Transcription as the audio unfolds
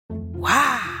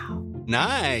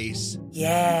Nice.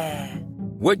 Yeah.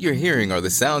 What you're hearing are the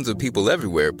sounds of people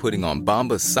everywhere putting on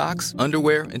Bombas socks,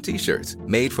 underwear, and T-shirts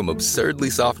made from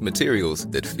absurdly soft materials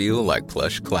that feel like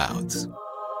plush clouds.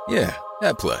 Yeah,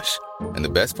 that plush. And the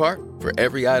best part? For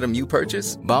every item you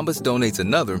purchase, Bombas donates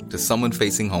another to someone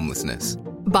facing homelessness.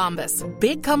 Bombas.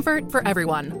 Big comfort for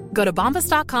everyone. Go to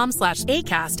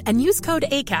bombas.com/ACAST and use code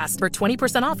ACAST for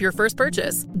 20% off your first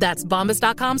purchase. That's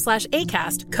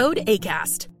bombas.com/ACAST. Code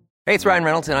ACAST. Hey, it's Ryan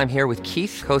Reynolds, and I'm here with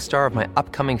Keith, co-star of my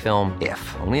upcoming film,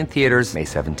 If, only in theaters May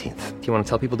 17th. Do you want to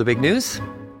tell people the big news?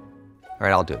 All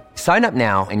right, I'll do it. Sign up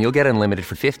now and you'll get unlimited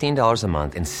for $15 a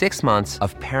month and 6 months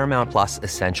of Paramount Plus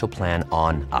Essential Plan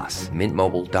on us.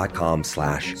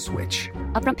 MintMobile.com/switch.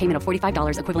 Upfront payment of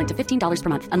 $45 equivalent to $15 per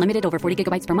month. Unlimited over 40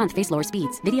 gigabytes per month. Face lower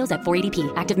speeds. Videos at 480p.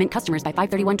 Active Mint customers by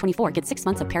 531.24 get 6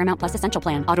 months of Paramount Plus Essential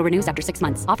Plan. Auto renews after 6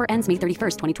 months. Offer ends May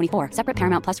 31st, 2024. Separate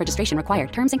Paramount Plus registration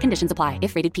required. Terms and conditions apply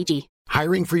if rated PG.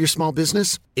 Hiring for your small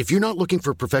business? If you're not looking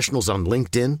for professionals on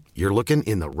LinkedIn, you're looking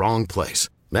in the wrong place.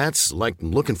 That's like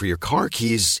looking for your car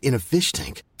keys in a fish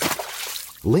tank.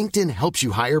 LinkedIn helps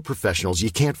you hire professionals you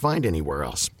can't find anywhere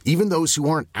else, even those who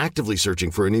aren't actively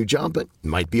searching for a new job but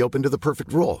might be open to the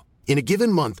perfect role. In a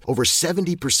given month, over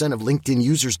 70% of LinkedIn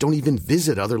users don't even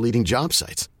visit other leading job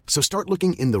sites. So start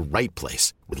looking in the right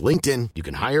place. With LinkedIn, you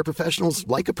can hire professionals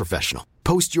like a professional.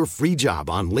 Post your free job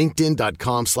on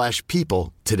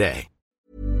linkedin.com/people today.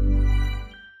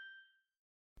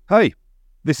 Hey,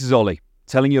 this is Ollie,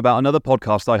 telling you about another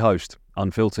podcast I host,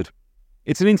 Unfiltered.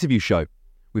 It's an interview show.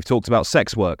 We've talked about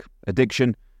sex work,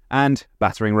 addiction, and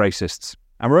battering racists.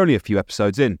 And we're only a few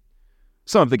episodes in.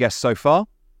 Some of the guests so far: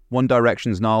 One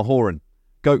Direction's Niall Horan,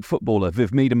 GOAT footballer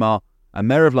Viv Miedemar, and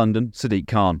Mayor of London Sadiq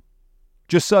Khan.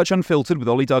 Just search Unfiltered with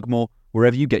Ollie Dugmore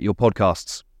wherever you get your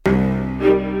podcasts.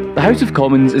 The House of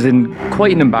Commons is in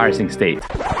quite an embarrassing state.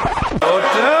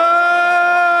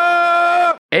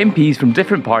 MPs from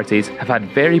different parties have had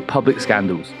very public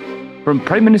scandals, from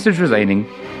Prime Ministers resigning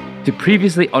to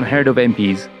previously unheard of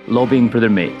MPs lobbying for their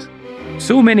mates.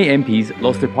 So many MPs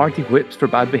lost their party whips for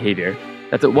bad behaviour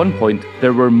that at one point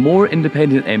there were more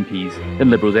independent MPs than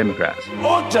Liberal Democrats.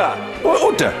 Order!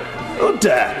 Order!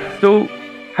 Order! So,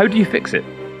 how do you fix it?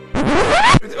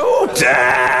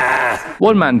 Order!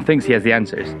 One man thinks he has the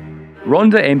answers.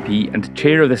 Rhondda MP and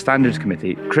Chair of the Standards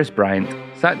Committee, Chris Bryant,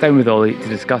 sat down with Ollie to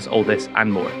discuss all this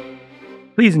and more.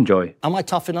 Please enjoy. Am I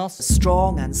tough enough?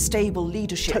 Strong and stable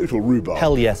leadership. Total rhubarb.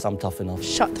 Hell yes, I'm tough enough.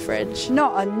 Shut the fridge.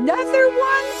 Not another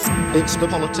one? It's the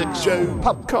Politics Show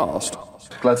podcast.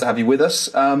 Glad to have you with us.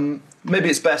 Maybe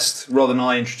it's best, rather than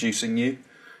I introducing you,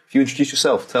 if you introduce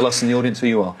yourself, tell us in the audience who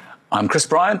you are. I'm Chris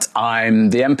Bryant.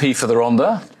 I'm the MP for the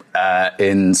Rhondda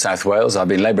in South Wales. I've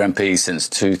been Labour MP since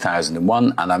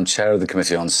 2001, and I'm chair of the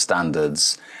Committee on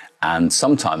Standards. And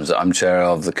sometimes I'm chair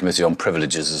of the Committee on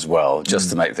Privileges as well,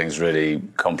 just to make things really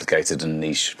complicated and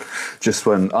niche. Just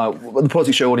when the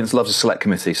Politics Show audience loves a select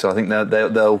committee, so I think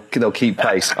they'll keep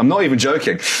pace. I'm not even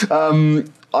joking.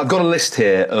 I've got a list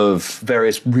here of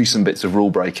various recent bits of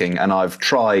rule breaking, and I've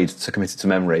tried to commit it to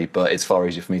memory, but it's far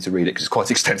easier for me to read it because it's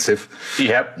quite extensive.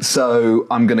 Yep. So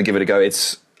I'm going to give it a go.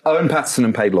 It's Owen Paterson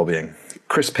and paid lobbying.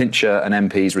 Chris Pincher and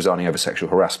MPs resigning over sexual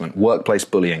harassment. Workplace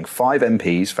bullying. 5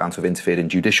 MPs found to have interfered in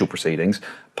judicial proceedings.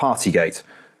 Partygate.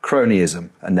 Cronyism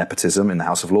and nepotism in the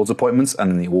House of Lords appointments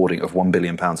and in the awarding of £1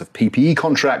 billion of PPE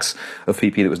contracts, of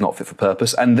PPE that was not fit for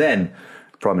purpose. And then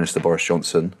Prime Minister Boris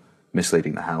Johnson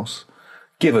misleading the House.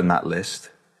 Given that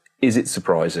list, is it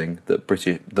surprising that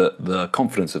the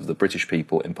confidence of the British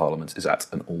people in Parliament is at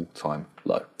an all-time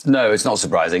low? No, it's not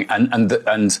surprising. And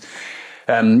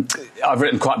I've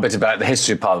written quite a bit about the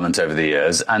history of Parliament over the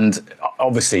years, and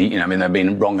obviously, there have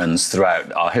been wrong-uns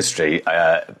throughout our history,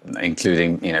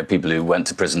 including, people who went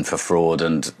to prison for fraud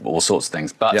and all sorts of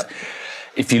things. But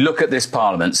if you look at this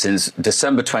Parliament since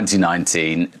December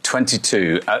 2019,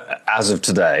 22, as of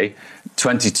today,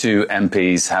 22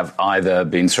 MPs have either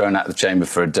been thrown out of the chamber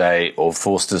for a day or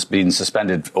forced to been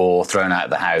suspended or thrown out of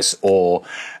the House or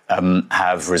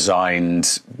have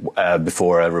resigned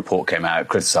before a report came out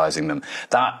criticising them.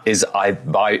 That is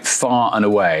by far and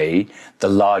away the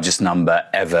largest number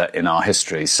ever in our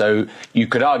history. So you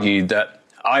could argue that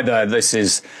either this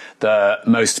is the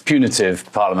most punitive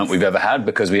Parliament we've ever had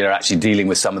because we are actually dealing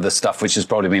with some of the stuff which has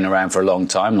probably been around for a long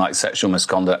time, like sexual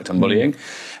misconduct and bullying,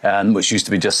 which used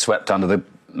to be just swept under the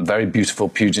very beautiful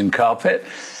Pugin carpet,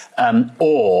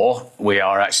 or we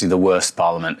are actually the worst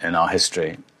Parliament in our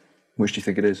history. Which do you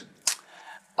think it is?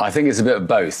 I think it's a bit of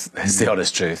both, is the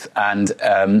honest truth. And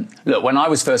look, when I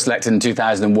was first elected in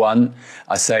 2001,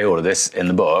 I say all of this in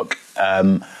the book,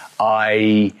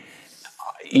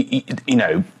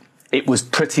 it was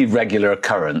pretty regular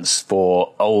occurrence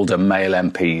for older male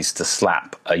MPs to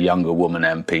slap a younger woman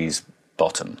MP's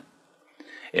bottom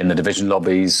in the division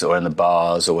lobbies or in the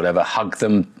bars or whatever, hug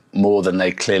them more than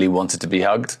they clearly wanted to be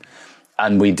hugged.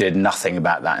 And we did nothing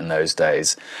about that in those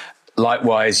days.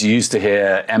 Likewise, you used to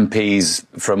hear MPs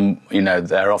from,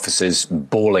 their offices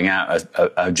bawling out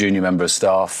a junior member of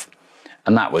staff,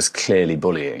 and that was clearly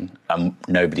bullying, and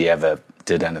nobody ever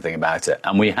did anything about it.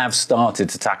 And we have started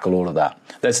to tackle all of that.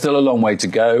 There's still a long way to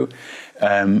go,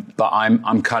 but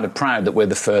I'm kind of proud that we're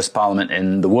the first parliament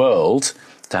in the world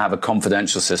to have a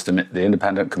confidential system, the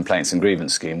Independent Complaints and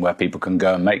Grievance Scheme, where people can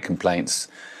go and make complaints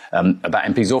about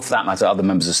MPs, or for that matter, other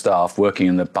members of staff working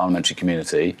in the parliamentary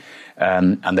community,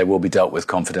 and they will be dealt with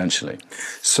confidentially.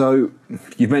 So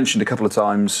you've mentioned a couple of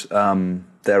times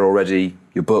there already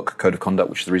your book, Code of Conduct,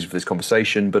 which is the reason for this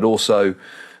conversation, but also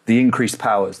the increased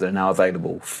powers that are now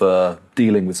available for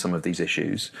dealing with some of these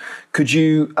issues. Could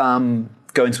you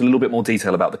go into a little bit more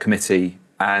detail about the committee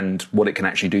and what it can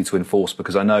actually do to enforce?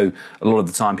 Because I know a lot of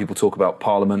the time people talk about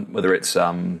Parliament, whether it's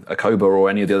a COBA or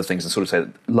any of the other things, and sort of say that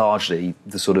largely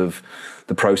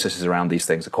the processes around these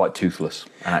things are quite toothless.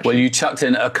 Well, you chucked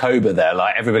in a COBA there,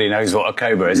 like everybody knows what a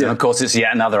COBA is. Yeah. And of course, it's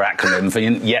yet another acronym for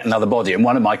yet another body. And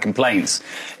one of my complaints,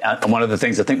 and one of the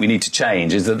things I think we need to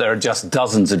change, is that there are just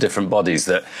dozens of different bodies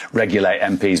that regulate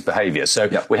MPs' behaviour. So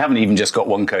we haven't even just got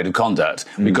one code of conduct.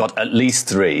 We've got at least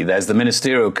three. There's the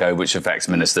ministerial code, which affects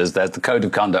ministers. There's the code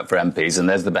of conduct for MPs. And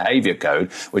there's the behaviour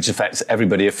code, which affects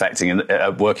everybody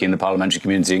working in the parliamentary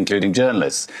community, including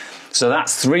journalists. So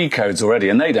that's three codes already,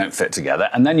 and they don't fit together.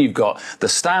 And then you've got the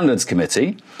Standards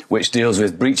Committee, which deals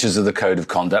with breaches of the Code of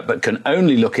Conduct, but can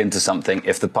only look into something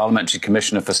if the Parliamentary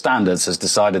Commissioner for Standards has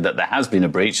decided that there has been a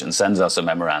breach and sends us a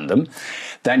memorandum.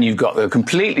 Then you've got the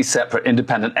completely separate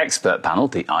independent expert panel,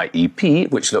 the IEP,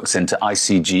 which looks into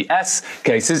ICGS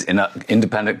cases,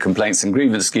 Independent Complaints and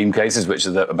Grievance Scheme cases, which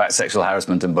are about sexual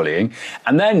harassment and bullying.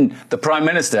 And then the Prime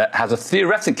Minister has a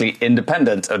theoretically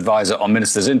independent advisor on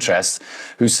ministers' interests,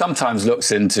 who sometimes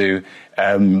looks into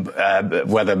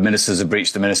whether ministers have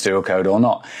breached the ministerial code or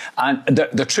not. And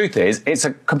the truth is, it's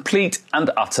a complete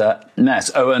and utter mess.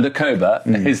 Oh, and a COBA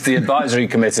is the Advisory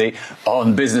Committee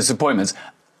on Business Appointments.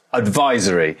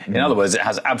 Advisory. In other words, it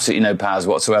has absolutely no powers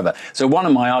whatsoever. So one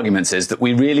of my arguments is that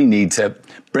we really need to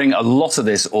bring a lot of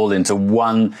this all into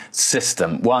one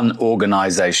system, one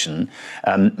organisation,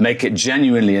 make it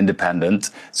genuinely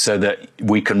independent so that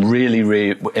we can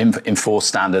really enforce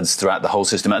standards throughout the whole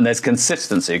system. And there's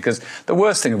consistency, because the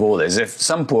worst thing of all is if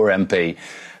some poor MP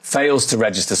fails to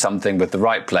register something with the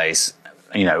right place,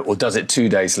 or does it 2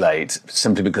 days late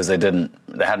simply because they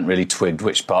hadn't really twigged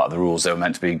which part of the rules they were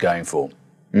meant to be going for.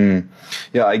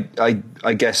 Yeah,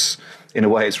 I guess in a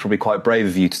way it's probably quite brave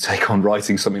of you to take on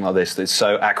writing something like this that's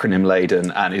so acronym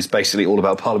laden and is basically all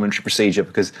about parliamentary procedure,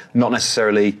 because not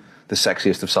necessarily the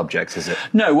sexiest of subjects, is it?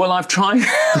 No, well, I've tried.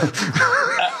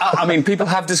 I mean, people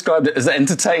have described it as an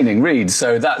entertaining read,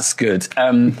 so that's good.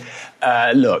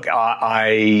 Look,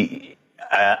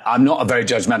 I'm not a very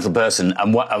judgmental person,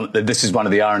 and this is one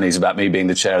of the ironies about me being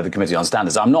the chair of the Committee on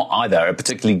Standards. I'm not either a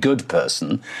particularly good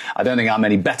person. I don't think I'm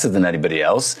any better than anybody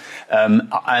else.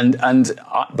 But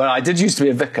I did used to be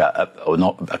a vicar, or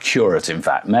not a curate, in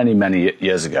fact, many, many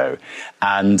years ago.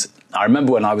 And I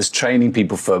remember when I was training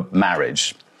people for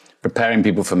marriage, preparing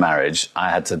people for marriage, I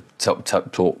had to talk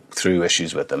through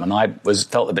issues with them. And I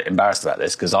felt a bit embarrassed about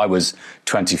this because I was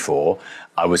 24,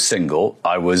 I was single,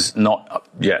 I was not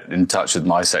yet in touch with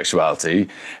my sexuality,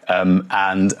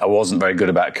 and I wasn't very good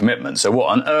about commitment. So what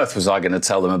on earth was I going to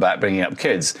tell them about bringing up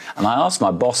kids? And I asked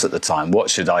my boss at the time, what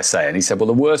should I say? And he said, well,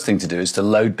 the worst thing to do is to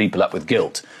load people up with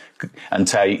guilt and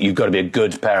tell you you've got to be a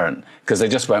good parent, because they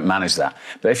just won't manage that.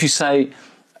 But if you say,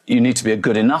 you need to be a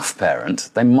good enough parent,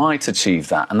 they might achieve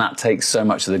that, and that takes so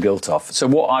much of the guilt off. So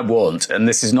what I want, and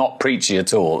this is not preachy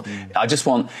at all, I just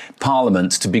want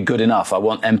Parliament to be good enough. I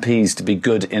want MPs to be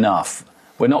good enough.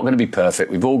 We're not going to be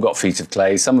perfect. We've all got feet of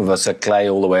clay. Some of us are clay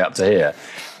all the way up to here.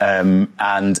 And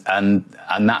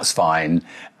that's fine.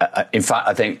 In fact,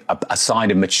 I think a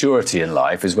sign of maturity in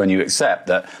life is when you accept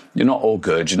that you're not all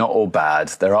good, you're not all bad.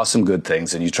 There are some good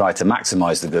things, and you try to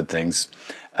maximise the good things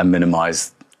and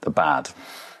minimise the bad.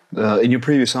 In your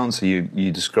previous answer,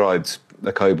 you described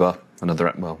the COBA,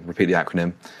 repeat the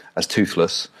acronym, as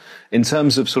toothless. In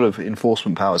terms of sort of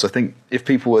enforcement powers, I think if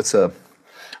people were to,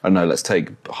 I don't know, let's take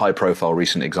high-profile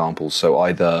recent examples. So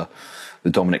either the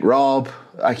Dominic Raab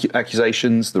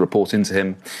accusations, the report into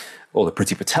him, or the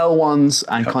Priti Patel ones,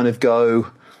 and kind of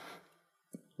go,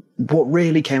 what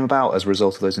really came about as a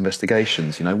result of those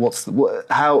investigations?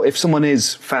 If someone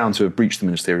is found to have breached the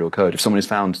ministerial code, if someone is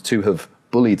found to have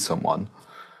bullied someone,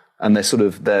 And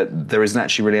there isn't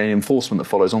actually really any enforcement that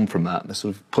follows on from that. They're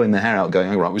sort of pulling their hair out,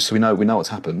 going, "Oh, right, so we know what's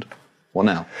happened. What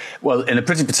now?" Well, in the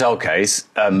Priti Patel case,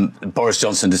 Boris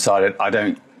Johnson decided, I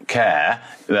don't care,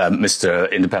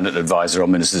 Mr. Independent Advisor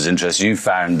on Minister's Interests, you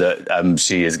found that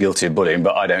she is guilty of bullying,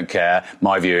 but I don't care.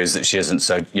 My view is that she isn't,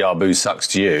 so yaboo sucks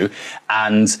to you.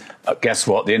 And guess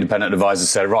what? The Independent Advisor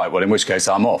said, right, well, in which case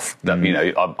I'm off.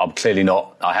 I'm clearly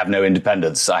not, I have no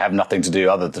independence. I have nothing to do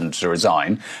other than to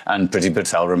resign. And Priti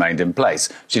Patel remained in place.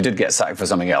 She did get sacked for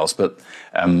something else, but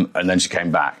and then she came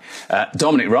back.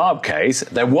 Dominic Raab case,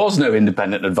 there was no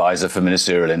Independent Advisor for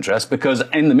Ministerial Interest because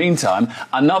in the meantime,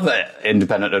 another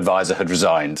Independent Advisor had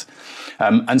resigned.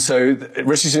 And so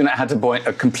Rishi Sunak had to appoint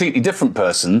a completely different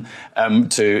person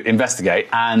to investigate.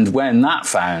 And when that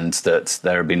found that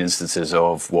there had been instances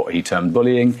of what he termed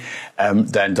bullying,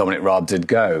 then Dominic Raab did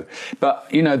go. But,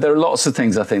 there are lots of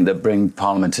things, I think, that bring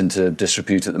Parliament into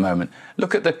disrepute at the moment.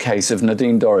 Look at the case of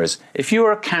Nadine Dorries. If you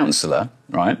were a councillor,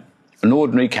 right, an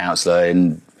ordinary councillor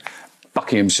in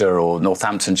Buckinghamshire or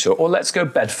Northamptonshire, or let's go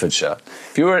Bedfordshire.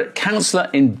 If you were a councillor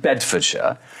in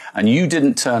Bedfordshire and you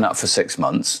didn't turn up for 6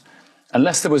 months,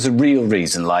 unless there was a real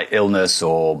reason like illness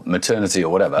or maternity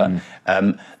or whatever,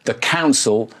 the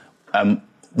council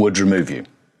would remove you.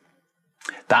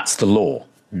 That's the law.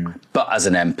 But as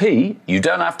an MP, you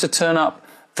don't have to turn up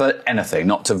for anything,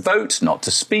 not to vote, not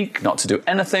to speak, not to do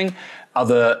anything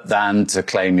other than to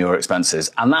claim your expenses.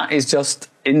 And that is just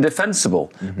indefensible.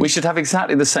 We should have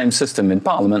exactly the same system in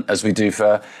Parliament as we do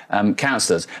for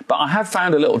councillors. But I have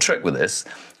found a little trick with this,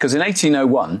 because in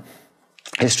 1801,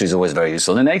 history is always very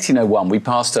useful. In 1801, we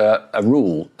passed a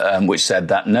rule which said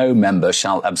that no member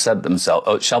shall absent themselves,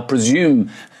 or shall presume,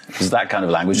 is that kind of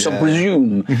language, shall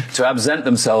presume to absent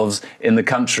themselves in the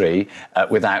country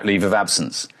without leave of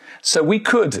absence. So we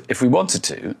could, if we wanted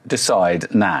to,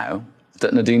 decide now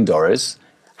that Nadine Dorries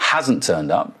hasn't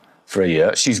turned up for a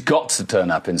year. She's got to turn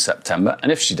up in September,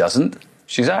 and if she doesn't,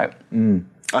 she's out.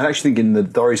 I actually think in the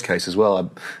Dorries case as well, I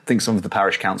think some of the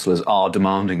parish councillors are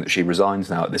demanding that she resigns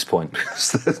now at this point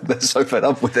because they're so fed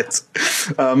up with it.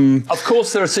 Of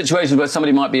course, there are situations where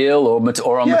somebody might be ill or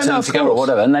on maternity cover or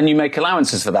whatever, and then you make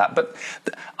allowances for that. But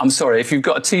I'm sorry, if you've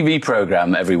got a TV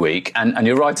programme every week and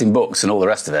you're writing books and all the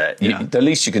rest of it, the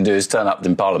least you can do is turn up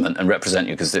in Parliament and represent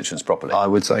your constituents properly. I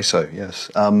would say so,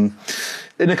 yes.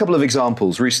 In a couple of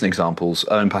examples, recent examples,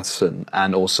 Owen Paterson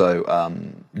and also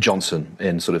Johnson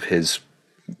in sort of his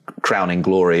crowning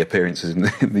glory appearances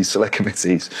in these select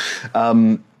committees.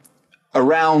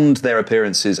 Around their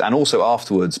appearances and also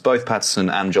afterwards, both Paterson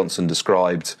and Johnson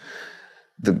described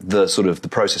the sort of the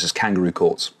process as kangaroo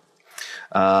courts.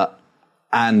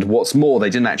 And what's more, they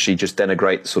didn't actually just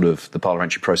denigrate sort of the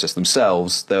parliamentary process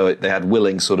themselves. They had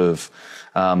willing sort of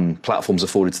platforms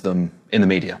afforded to them in the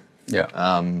media.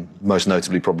 Most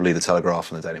notably probably the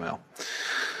Telegraph and the Daily Mail.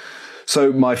 So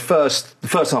the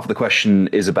first half of the question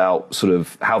is about sort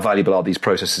of how valuable are these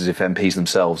processes if MPs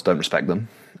themselves don't respect them?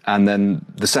 And then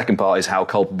the second part is how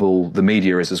culpable the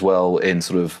media is as well in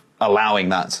sort of allowing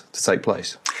that to take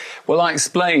place. Well, I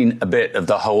explain a bit of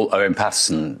the whole Owen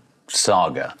Paterson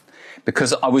saga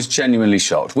because I was genuinely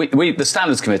shocked. The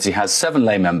Standards Committee has 7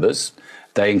 lay members.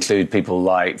 They include people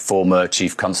like former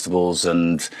chief constables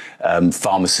and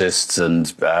pharmacists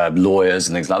and lawyers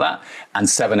and things like that, and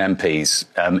 7 MPs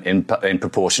in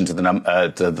proportion to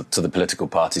the political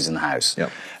parties in the House.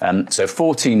 So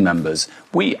 14 members.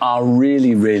 We are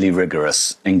really, really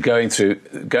rigorous in going through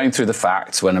the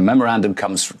facts when a memorandum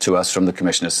comes to us from the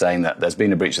Commissioner saying that there's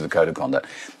been a breach of the Code of Conduct.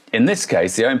 In this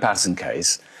case, the Owen Paterson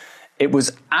case, it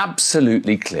was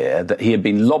absolutely clear that he had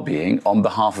been lobbying on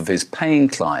behalf of his paying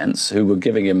clients who were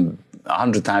giving him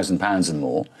 £100,000 and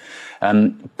more,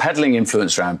 peddling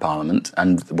influence around Parliament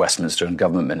and Westminster and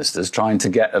government ministers, trying to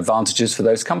get advantages for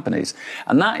those companies.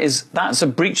 And that's a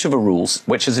breach of a rule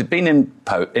which has been in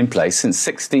place since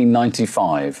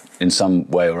 1695 in some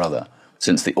way or other,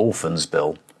 since the Orphans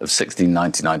Bill of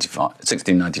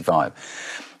 1695.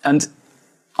 And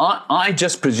I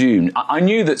just presumed, I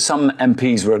knew that some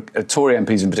MPs Tory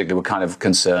MPs in particular, were kind of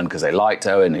concerned because they liked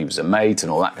Owen, he was a mate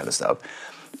and all that kind of stuff.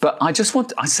 But I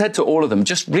said to all of them,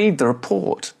 just read the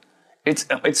report.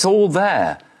 It's all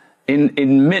there in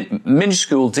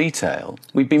minuscule detail.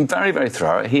 We've been very, very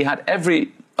thorough. He had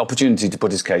every opportunity to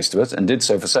put his case to us and did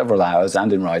so for several hours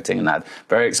and in writing and had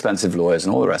very expensive lawyers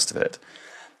and all the rest of it.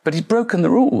 But he'd broken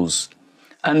the rules.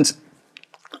 And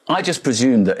I just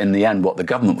presumed that in the end what the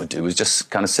government would do was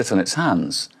just kind of sit on its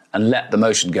hands and let the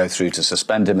motion go through to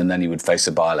suspend him, and then he would face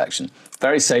a by-election.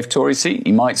 Very safe Tory seat.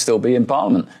 He might still be in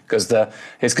Parliament because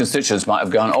his constituents might have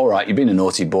gone, all right, you've been a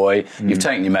naughty boy, you've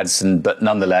taken your medicine, but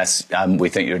nonetheless, we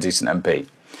think you're a decent MP.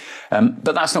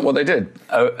 But that's not what they did.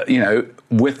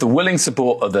 With the willing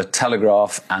support of the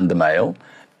Telegraph and the Mail,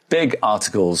 big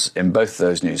articles in both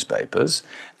those newspapers,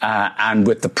 and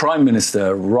with the Prime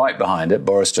Minister right behind it,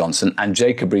 Boris Johnson, and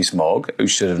Jacob Rees-Mogg, who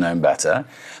should have known better,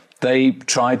 they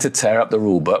tried to tear up the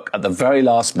rule book at the very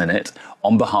last minute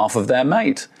on behalf of their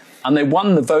mate. And they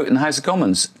won the vote in the House of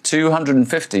Commons,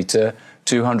 250 to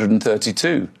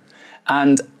 232.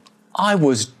 And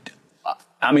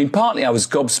partly I was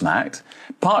gobsmacked.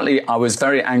 Partly I was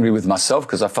very angry with myself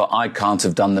because I felt I can't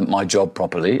have done my job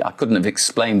properly. I couldn't have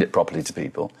explained it properly to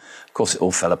people. Of course, it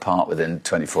all fell apart within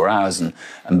 24 hours, and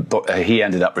he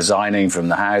ended up resigning from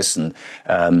the House, and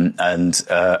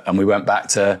we went back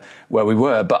to where we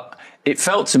were. But it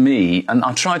felt to me, and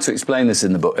I tried to explain this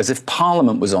in the book, as if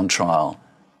Parliament was on trial.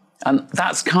 And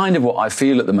that's kind of what I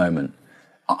feel at the moment.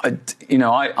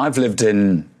 I've lived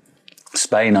in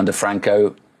Spain under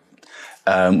Franco.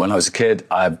 When I was a kid,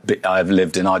 I've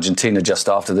lived in Argentina just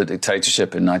after the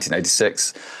dictatorship in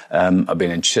 1986. I've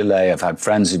been in Chile. I've had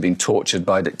friends who've been tortured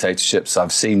by dictatorships.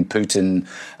 I've seen Putin's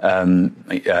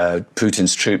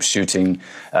troops shooting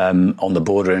on the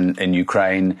border in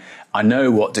Ukraine. I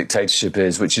know what dictatorship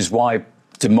is, which is why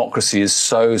democracy is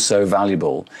so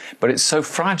valuable. But it's so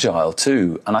fragile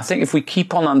too. And I think if we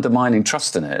keep on undermining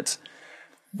trust in it,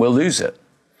 we'll lose it.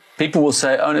 People will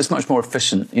say, "Oh, it's much more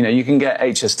efficient. You can get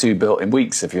HS2 built in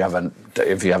weeks if you have a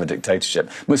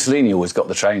dictatorship." Mussolini always got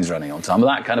the trains running on time.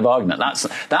 That kind of argument.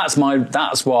 That's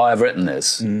why I've written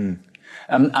this.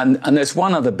 And there's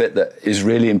one other bit that is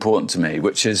really important to me,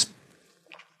 which is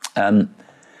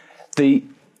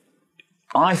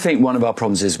I think one of our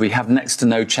problems is we have next to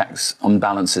no checks and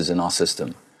balances in our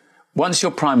system. Once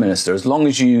you're Prime Minister, as long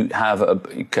as you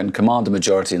can command a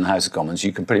majority in the House of Commons,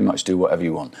 you can pretty much do whatever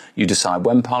you want. You decide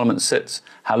when Parliament sits,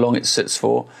 how long it sits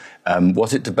for,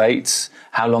 what it debates,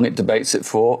 how long it debates it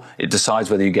for. It decides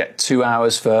whether you get 2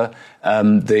 hours for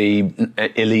the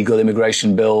illegal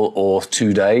immigration bill or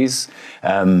 2 days.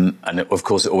 Of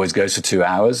course, it always goes for 2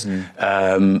 hours.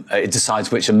 It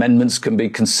decides which amendments can be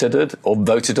considered or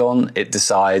voted on. It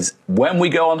decides when we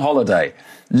go on holiday.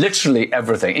 Literally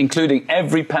everything, including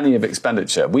every penny of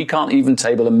expenditure. We can't even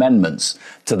table amendments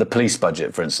to the police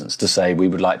budget, for instance, to say we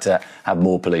would like to have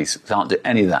more police. We can't do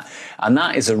any of that. And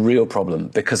that is a real problem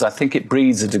because I think it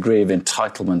breeds a degree of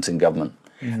entitlement in government.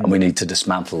 And we need to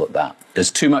dismantle that.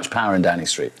 There's too much power in Downing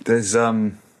Street. There's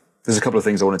a couple of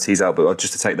things I want to tease out, but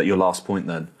just to take that your last point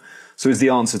then. So is the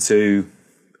answer to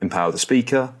empower the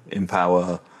Speaker,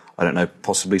 empower, I don't know,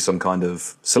 possibly some kind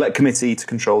of select committee to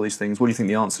control these things? What do you think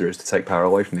the answer is to take power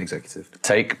away from the executive?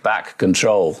 Take back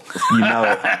control. You know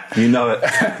it. You know it.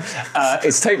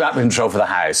 It's take back control for the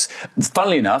House.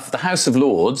 Funnily enough, the House of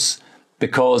Lords,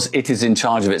 because it is in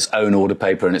charge of its own order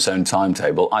paper and its own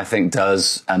timetable, I think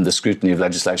does the scrutiny of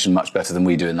legislation much better than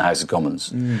we do in the House of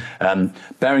Commons.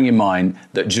 Bearing in mind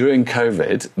that during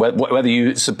COVID, whether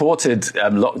you supported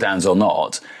lockdowns or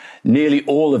not, nearly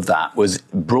all of that was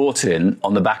brought in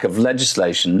on the back of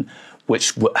legislation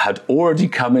which had already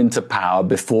come into power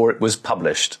before it was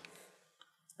published.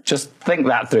 Just think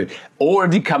that through.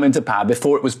 Already come into power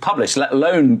before it was published, let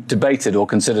alone debated or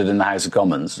considered in the House of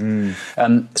Commons.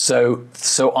 So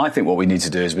I think what we need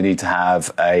to do is we need to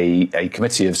have a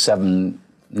committee of 7,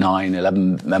 9,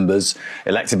 11 members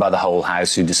elected by the whole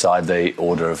House who decide the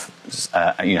order of,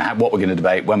 what we're going to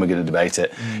debate, when we're going to debate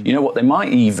it. You know what? They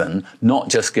might even not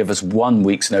just give us 1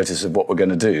 week's notice of what we're going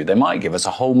to do. They might give us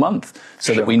a whole month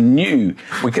so that we knew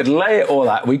we could lay it all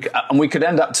out and we could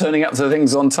end up turning up to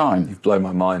things on time. You've blown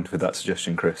my mind with that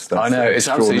suggestion, Chris. I know. It's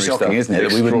absolutely shocking, isn't it?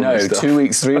 That we would know 2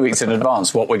 weeks, 3 weeks in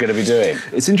advance what we're going to be doing.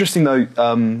 It's interesting, though,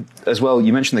 as well,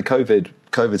 you mentioned the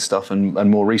COVID stuff and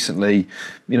more recently,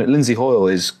 Lindsay Hoyle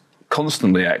is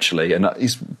constantly actually, and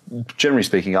he's generally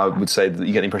speaking, I would say that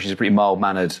you get the impression he's a pretty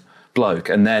mild-mannered bloke,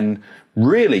 and then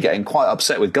really getting quite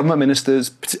upset with government ministers,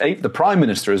 the Prime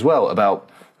Minister as well, about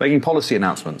making policy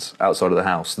announcements outside of the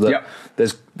House.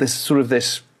 There's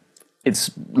this,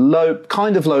 it's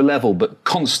kind of low level, but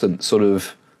constant sort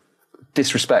of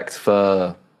disrespect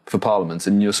for Parliament,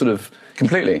 and you're sort of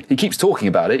completely. He keeps talking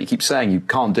about it. He keeps saying you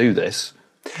can't do this.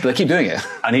 But they keep doing it.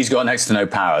 And he's got next to no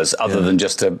powers other than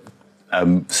just to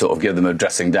sort of give them a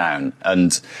dressing down.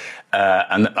 And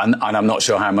I'm not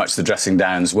sure how much the dressing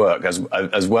downs work as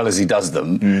well as he does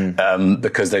them,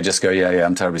 because they just go, yeah,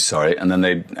 I'm terribly sorry. And then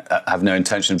they have no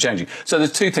intention of changing. So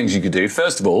there's two things you could do.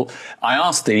 First of all, I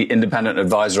asked the independent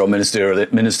advisor on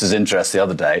minister's interest the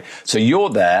other day. So you're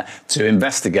there to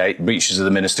investigate breaches of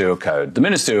the ministerial code. The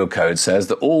ministerial code says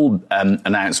that all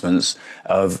announcements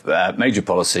of major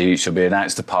policy should be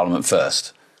announced to Parliament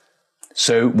first.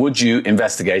 So would you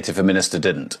investigate if a minister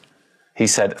didn't? He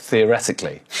said,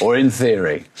 theoretically, or in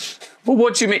theory. Well,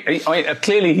 what do you mean? I mean,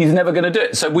 clearly he's never going to do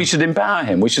it. So we should empower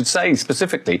him. We should say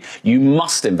specifically, you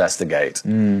must investigate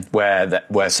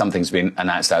where something's been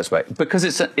announced elsewhere. Because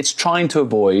it's trying to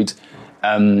avoid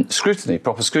scrutiny,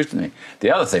 proper scrutiny. The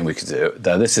other thing we could do,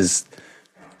 though this is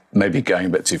maybe going a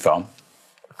bit too far,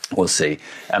 we'll see.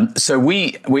 So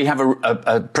we have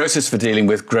a process for dealing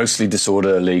with grossly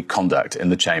disorderly conduct in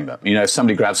the chamber. You know, if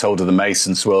somebody grabs hold of the mace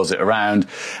and swirls it around,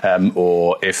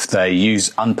 or if they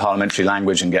use unparliamentary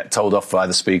language and get told off by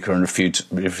the Speaker and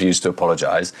refuse to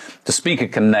apologise, the Speaker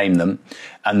can name them,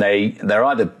 and they're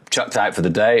either chucked out for the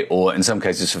day, or in some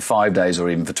cases for 5 days, or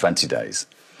even for 20 days.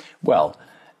 Well,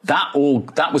 that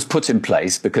was put in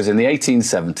place because in the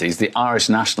 1870s, the Irish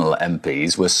National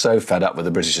MPs were so fed up with the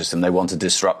British system, they wanted to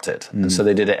disrupt it. And so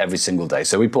they did it every single day.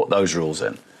 So we put those rules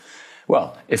in.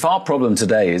 Well, if our problem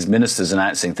today is ministers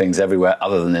announcing things everywhere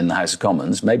other than in the House of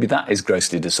Commons, maybe that is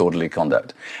grossly disorderly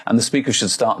conduct. And the Speaker should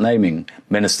start naming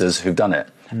ministers who've done it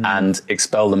and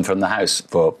expel them from the House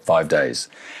for 5 days.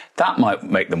 That might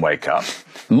make them wake up.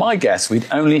 My guess, we'd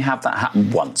only have that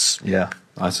happen once. Yeah,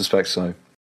 I suspect so.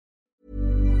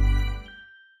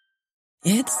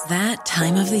 It's that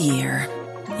time of the year.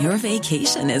 Your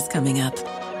vacation is coming up.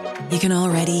 You can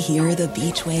already hear the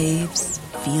beach waves,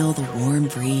 feel the warm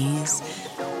breeze,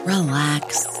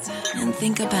 relax, and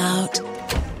think about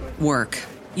work.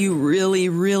 You really,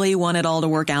 really want it all to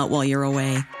work out while you're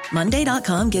away.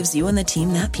 Monday.com gives you and the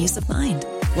team that peace of mind.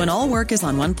 When all work is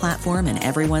on one platform and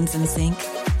everyone's in sync,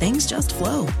 things just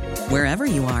flow. Wherever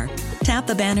you are, tap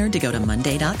the banner to go to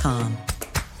Monday.com.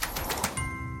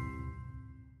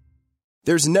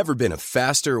 There's never been a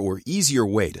faster or easier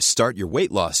way to start your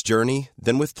weight loss journey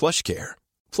than with PlushCare.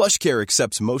 PlushCare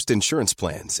accepts most insurance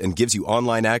plans and gives you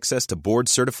online access to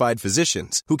board-certified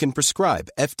physicians who can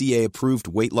prescribe FDA-approved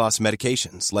weight loss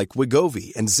medications like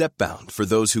Wegovy and Zepbound for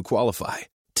those who qualify.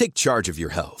 Take charge of your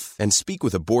health and speak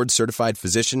with a board-certified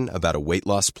physician about a weight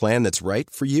loss plan that's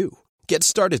right for you. Get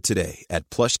started today at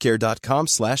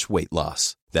plushcare.com/weight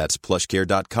loss. That's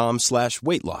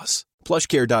plushcare.com/weight loss.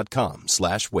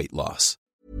 plushcare.com/weight loss.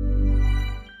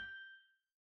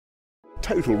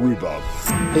 Total rhubarb.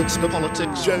 It's the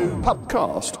Politics Show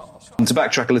podcast. And to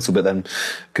backtrack a little bit then,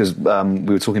 because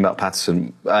we were talking about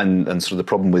Patterson and sort of the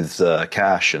problem with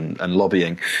cash and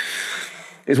lobbying,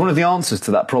 is one of the answers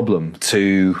to that problem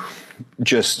to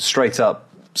just straight up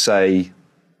say,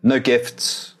 no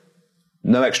gifts,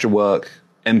 no extra work,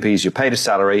 MPs, you're paid a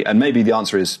salary, and maybe the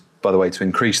answer is, by the way, to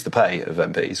increase the pay of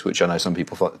MPs, which I know some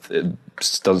people thought it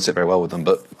doesn't sit very well with them,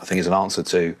 but I think is an answer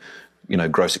to, you know,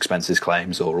 gross expenses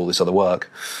claims or all this other work,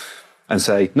 and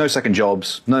say, no second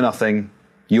jobs, no nothing,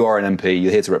 you are an MP,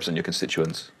 you're here to represent your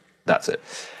constituents. That's it.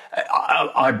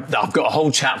 I've got a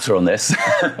whole chapter on this,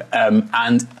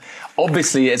 and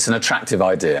obviously it's an attractive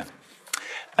idea.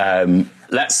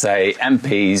 Let's say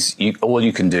MPs, all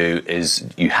you can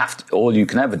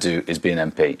ever do is be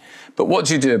an MP. But what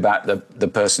do you do about the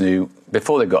person who,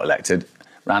 before they got elected,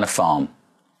 ran a farm?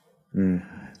 And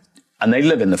they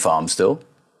live in the farm still.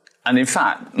 And in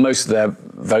fact, most of their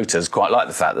voters quite like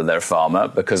the fact that they're a farmer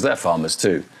because they're farmers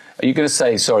too. Are you going to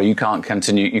say, sorry, you can't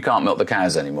milk the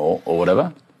cows anymore or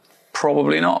whatever?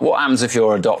 Probably not. What happens if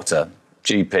you're a doctor,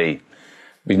 GP?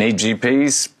 We need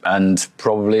GPs, and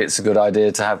probably it's a good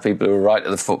idea to have people who are right at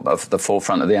the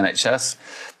forefront of the NHS.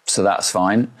 So that's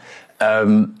fine.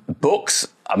 Books,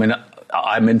 I mean,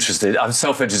 I'm interested. I'm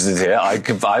self-interested here. I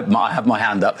have my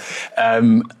hand up.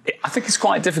 I think it's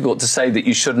quite difficult to say that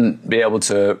you shouldn't be able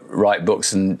to write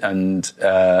books and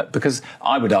because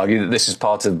I would argue that this is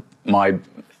part of my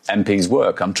MP's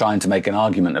work. I'm trying to make an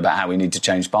argument about how we need to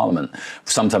change Parliament.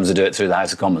 Sometimes I do it through the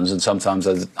House of Commons, and sometimes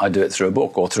I do it through a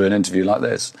book or through an interview like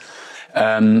this.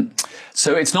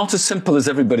 So it's not as simple as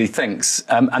everybody thinks.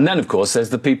 And then, of course,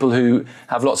 there's the people who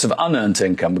have lots of unearned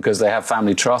income because they have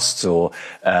family trusts or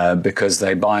because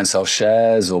they buy and sell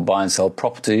shares or buy and sell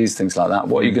properties, things like that.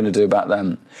 What are you going to do about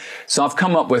them? So I've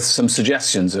come up with some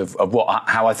suggestions of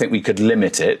how I think we could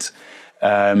limit it.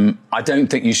 I don't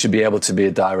think you should be able to be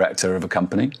a director of a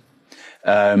company.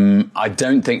 I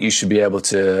don't think you should be able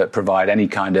to provide any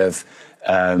kind of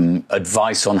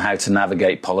advice on how to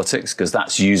navigate politics, because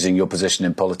that's using your position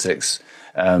in politics.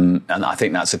 And I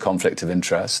think that's a conflict of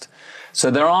interest. So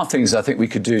there are things I think we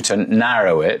could do to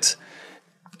narrow it.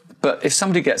 But if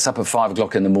somebody gets up at 5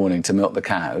 o'clock in the morning to milk the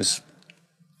cows,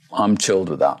 I'm chilled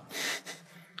with that.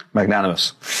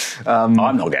 Magnanimous. I'm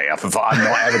not getting up at 5. I'm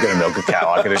not ever going to milk a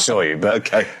cow, I can assure you. But,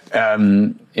 okay.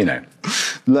 You know.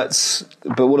 But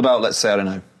what about, let's say, I don't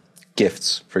know,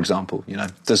 gifts, for example? You know,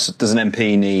 does an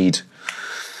MP need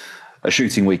a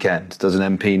shooting weekend? Does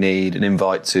an MP need an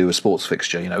invite to a sports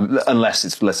fixture? Unless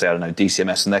it's, let's say, I don't know,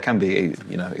 DCMS, and there can be,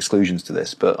 exclusions to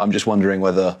this. But I'm just wondering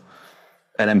whether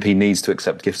an MP needs to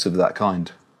accept gifts of that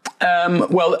kind.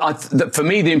 For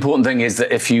me, the important thing is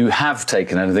that if you have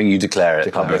taken anything, you declare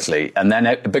it publicly. And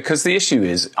then, because the issue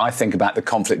is, I think about the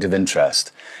conflict of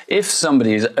interest. If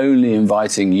somebody is only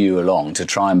inviting you along to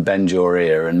try and bend your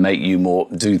ear and make you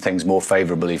do things more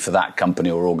favourably for that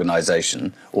company or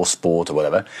organisation or sport or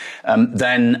whatever,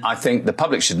 then I think the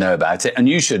public should know about it, and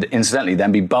you should, incidentally,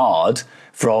 then be barred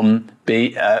from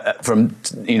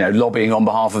lobbying on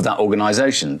behalf of that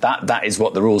organisation. That is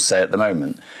what the rules say at the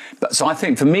moment. So I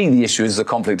think for me the issue is the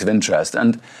conflict of interest,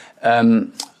 and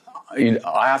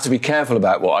I have to be careful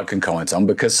about what I can comment on,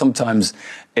 because sometimes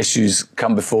issues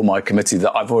come before my committee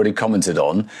that I've already commented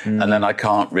on, and then I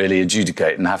can't really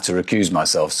adjudicate and have to recuse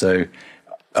myself. So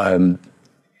I'm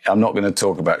not going to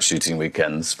talk about shooting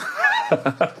weekends.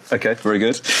 Okay, very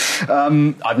good.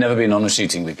 I've never been on a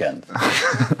shooting weekend.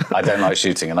 I don't like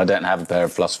shooting, and I don't have a pair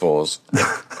of +4s.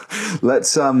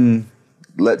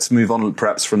 Let's move on,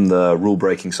 perhaps, from the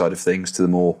rule-breaking side of things to the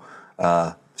more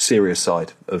serious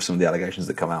side of some of the allegations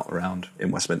that come out around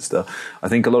in Westminster. I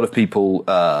think a lot of people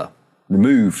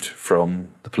removed from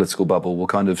the political bubble will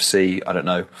kind of see, I don't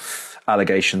know,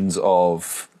 allegations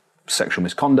of sexual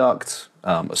misconduct,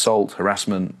 assault,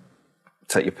 harassment,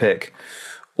 take your pick,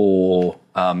 or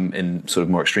in sort of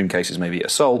more extreme cases, maybe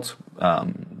assault,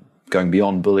 going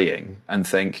beyond bullying, and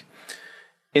think,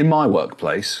 in my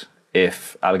workplace,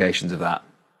 if allegations of that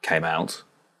came out,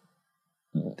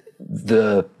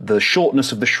 the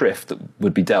shortness of the shrift that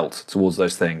would be dealt towards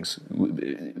those things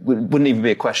wouldn't even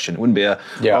be a question. It wouldn't be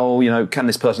can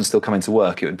this person still come into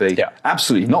work? It would be,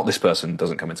 absolutely not, this person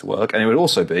doesn't come into work. And it would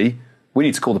also be, we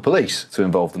need to call the police to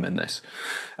involve them in this.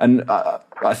 And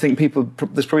I think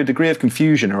there's probably a degree of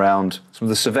confusion around some of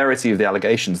the severity of the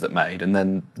allegations that made, and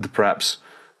then the perhaps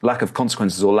lack of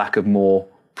consequences or lack of more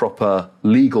proper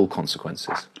legal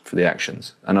consequences for the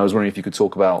actions. And I was wondering if you could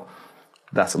talk about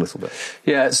that a little bit.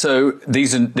 Yeah, so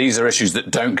these are issues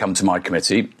that don't come to my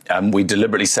committee. We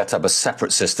deliberately set up a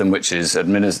separate system which is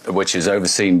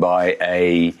overseen by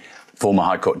a former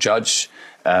High Court judge,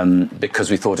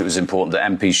 because we thought it was important that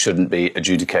MPs shouldn't be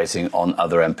adjudicating on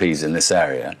other MPs in this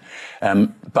area.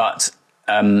 And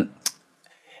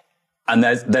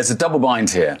there's a double bind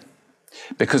here,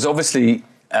 because obviously,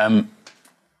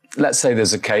 let's say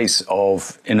there's a case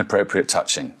of inappropriate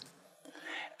touching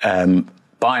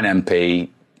by an MP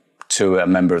to a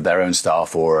member of their own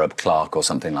staff or a clerk or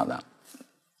something like that.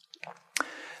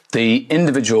 The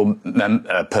individual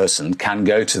person can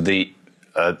go to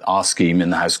our scheme in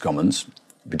the House of Commons,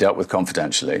 be dealt with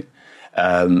confidentially.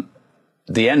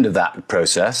 The end of that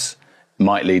process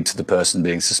might lead to the person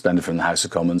being suspended from the House of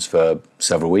Commons for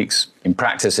several weeks. In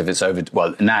practice,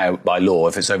 now by law,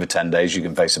 if it's over 10 days, you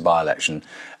can face a by-election,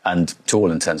 and to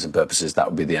all intents and purposes, that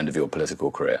would be the end of your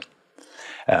political career.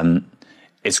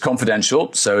 It's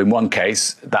confidential, so in one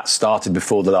case, that started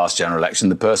before the last general election.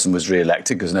 The person was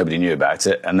re-elected because nobody knew about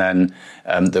it, and then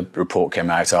the report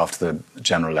came out after the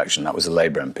general election. That was a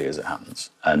Labour MP, as it happens,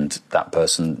 and that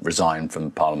person resigned from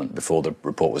Parliament before the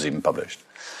report was even published.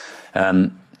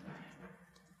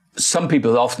 Some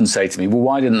people often say to me, well,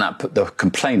 why didn't the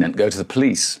complainant go to the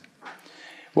police?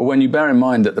 Well, when you bear in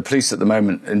mind that the police at the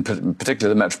moment, in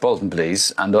particular the Metropolitan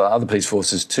Police and other police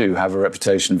forces too, have a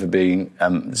reputation for being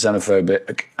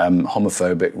xenophobic,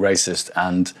 homophobic, racist,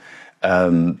 and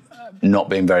not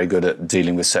being very good at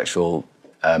dealing with sexual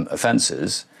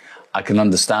offences, I can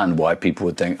understand why people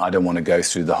would think, I don't want to go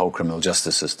through the whole criminal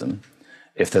justice system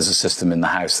if there's a system in the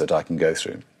House that I can go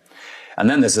through. And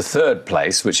then there's a third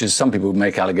place, which is some people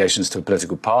make allegations to a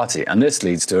political party. And this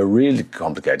leads to a really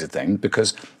complicated thing,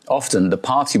 because often the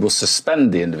party will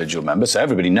suspend the individual member. So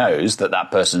everybody knows that that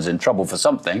person's in trouble for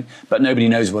something, but nobody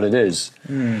knows what it is.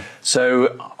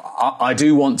 So I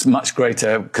do want much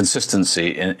greater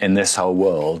consistency in this whole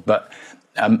world. But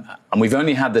and we've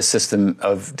only had this system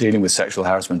of dealing with sexual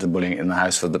harassment and bullying in the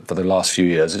House for the last few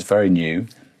years. It's very new.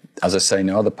 As I say,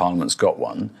 no other parliament's got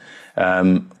one.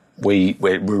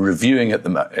 We're reviewing it at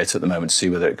the moment to see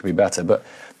whether it could be better. But,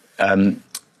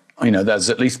 there's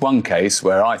at least one case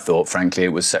where I thought, frankly,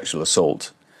 it was sexual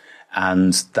assault.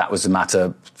 And that was a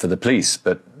matter for the police.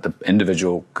 But the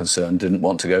individual concerned didn't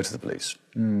want to go to the police.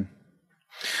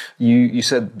 You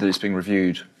said that it's being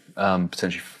reviewed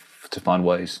potentially to find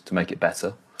ways to make it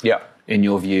better. Yeah. In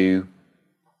your view,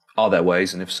 Are there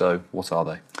ways, and if so, what are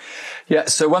they? Yeah,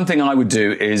 so one thing I would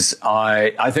do is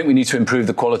I think we need to improve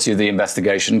the quality of the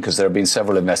investigation, because there have been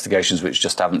several investigations which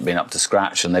just haven't been up to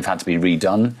scratch and they've had to be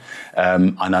redone.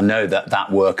 And I know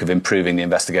that work of improving the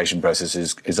investigation process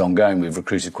is ongoing. We've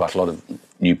recruited quite a lot of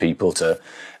new people to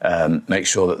make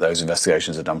sure that those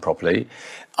investigations are done properly.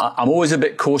 I'm always a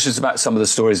bit cautious about some of the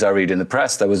stories I read in the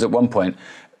press. There was at one point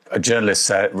a journalist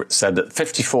said that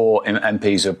 54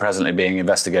 MPs are presently being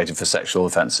investigated for sexual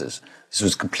offences. This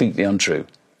was completely untrue.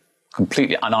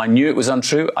 Completely. And I knew it was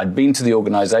untrue. I'd been to the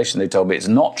organisation. They told me it's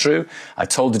not true. I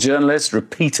told the journalist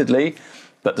repeatedly,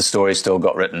 but the story still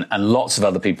got written. And lots of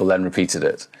other people then repeated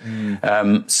it.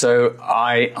 So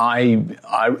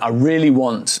I really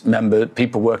want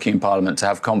people working in Parliament to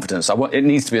have confidence. It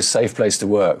needs to be a safe place to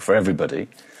work for everybody.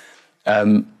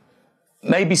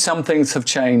 Maybe some things have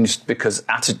changed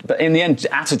but in the end,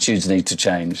 attitudes need to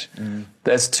change.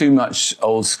 There's too much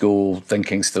old school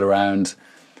thinking still around.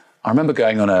 I remember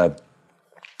going on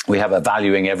we have a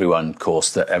Valuing Everyone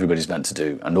course that everybody's meant to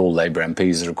do, and all Labour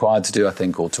MPs are required to do, I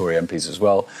think, all Tory MPs as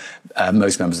well.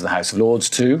 Most members of the House of Lords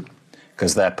too,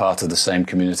 because they're part of the same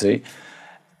community.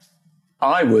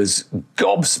 I was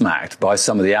gobsmacked by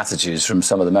some of the attitudes from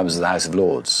some of the members of the House of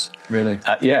Lords. Really?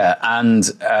 Yeah,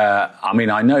 and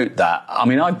I note that.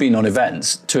 I've been on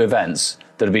two events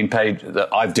that have been paid,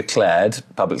 that I've declared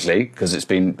publicly, because it's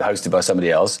been hosted by somebody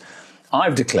else.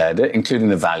 I've declared it, including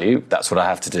the value. That's what I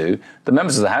have to do. The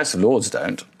members of the House of Lords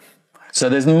don't. So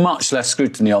there's much less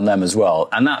scrutiny on them as well.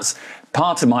 And that's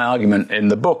part of my argument in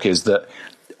the book, is that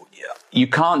you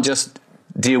can't just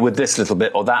deal with this little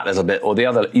bit or that little bit or the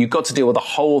other. You've got to deal with the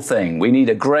whole thing. We need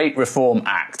a great Reform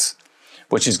Act,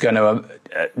 which is going to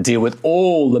deal with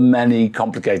all the many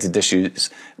complicated issues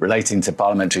relating to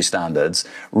parliamentary standards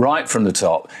right from the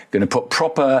top, going to put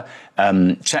proper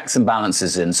checks and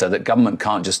balances in so that government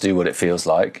can't just do what it feels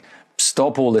like,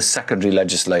 stop all this secondary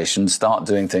legislation, start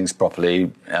doing things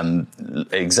properly,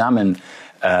 examine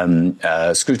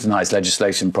scrutinise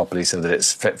legislation properly so that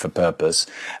it's fit for purpose,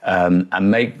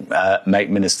 and make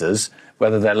ministers,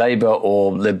 whether they're Labour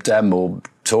or Lib Dem or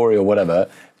Tory or whatever,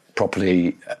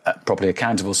 properly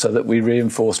accountable, so that we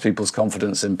reinforce people's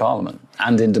confidence in Parliament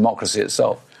and in democracy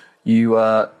itself.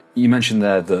 You mentioned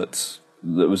there that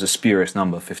there was a spurious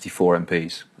number, 54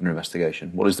 MPs under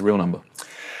investigation. What is the real number?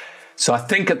 So I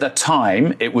think at the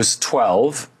time it was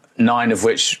 12, 9 of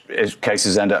which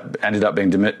cases ended up being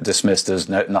dismissed as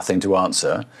nothing to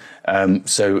answer. And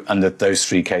those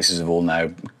 3 cases have all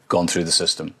now gone through the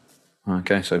system.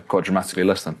 Okay, so quite dramatically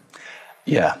less than.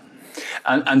 Yeah.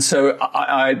 And so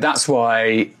that's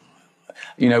why,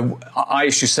 I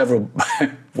issue several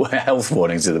health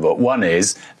warnings in the book. One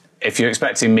is, if you're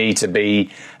expecting me to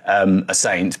be a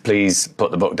saint, please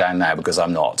put the book down now, because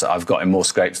I'm not. I've got in more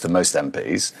scrapes than most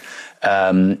MPs,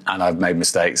 and I've made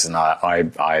mistakes, and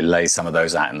I lay some of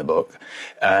those out in the book.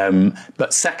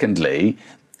 But secondly,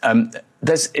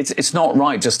 it's not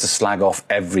right just to slag off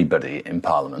everybody in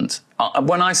Parliament.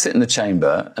 When I sit in the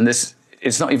chamber, and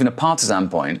it's not even a partisan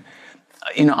point,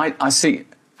 I see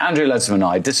Andrea Leadsom and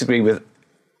I disagree with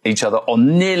each other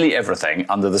on nearly everything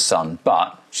under the sun,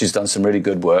 but she's done some really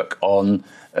good work on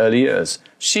early years.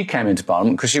 She came into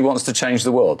Parliament because she wants to change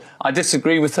the world. I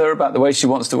disagree with her about the way she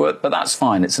wants to work, but that's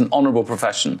fine. It's an honourable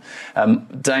profession.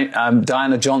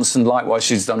 Diana Johnson, likewise,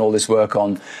 she's done all this work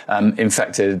on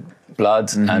infected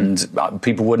blood, and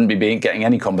people wouldn't be getting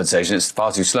any compensation. It's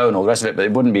far too slow and all the rest of it, but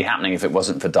it wouldn't be happening if it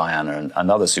wasn't for Diana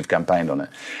and others who've campaigned on it.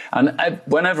 And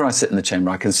whenever I sit in the chamber,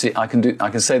 I can say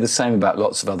the same about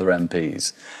lots of other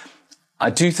MPs. I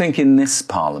do think in this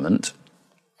Parliament,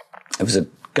 it was a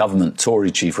government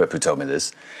Tory chief whip who told me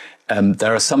this,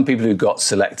 there are some people who got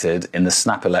selected in the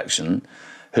snap election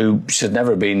who should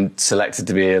never have been selected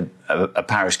to be a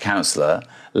parish councillor,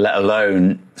 let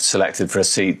alone selected for a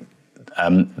seat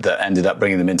that ended up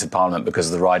bringing them into Parliament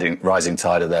because of the rising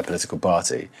tide of their political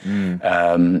party.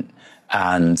 And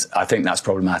I think that's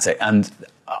problematic. And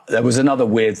there was another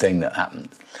weird thing that happened.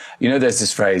 There's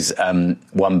this phrase,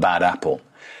 one bad apple.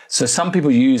 So some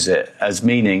people use it as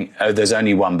meaning, there's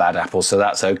only one bad apple, so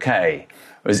that's okay.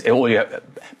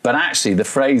 But actually, the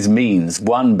phrase means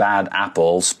one bad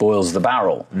apple spoils the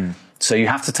barrel. So you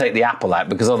have to take the apple out,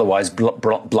 because otherwise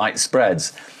blight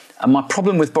spreads. And my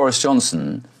problem with Boris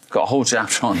Johnson, got a whole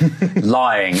chapter on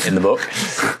lying in the book.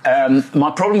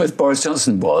 My problem with Boris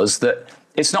Johnson was that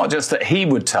it's not just that he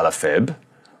would tell a fib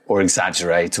or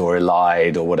exaggerate or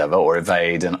lied or whatever, or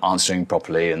evade and answering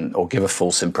properly or give a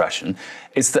false impression.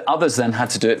 It's that others then had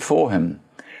to do it for him.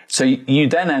 So you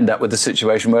then end up with a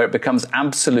situation where it becomes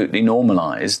absolutely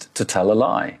normalised to tell a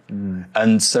lie.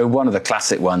 And so one of the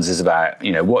classic ones is about,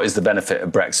 what is the benefit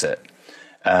of Brexit?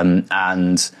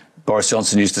 And Boris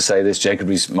Johnson used to say this, Jacob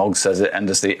Rees-Mogg says it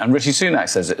endlessly, and Rishi Sunak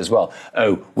says it as well.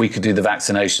 Oh, we could do the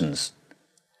vaccinations.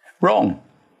 Wrong.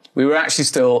 We were actually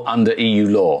still under EU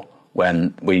law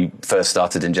when we first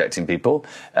started injecting people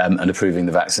and approving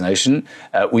the vaccination.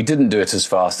 We didn't do it as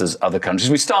fast as other countries.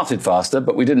 We started faster,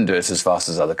 but we didn't do it as fast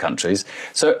as other countries.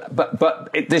 So,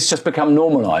 this just become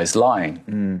normalised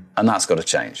lying, and that's got to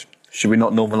change. Should we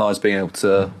not normalise being able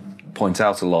to point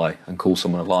out a lie and call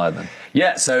someone a liar then?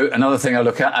 Yeah, so another thing I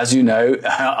look at, as you know,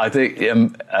 I think 2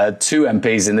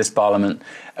 MPs in this Parliament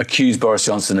accused Boris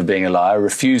Johnson of being a liar,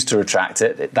 refused to retract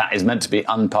it. That is meant to be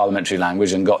unparliamentary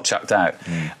language and got chucked out.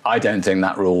 I don't think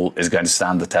that rule is going to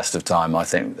stand the test of time. I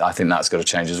think that's got to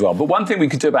change as well. But one thing we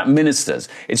could do about ministers,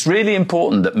 it's really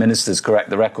important that ministers correct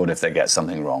the record if they get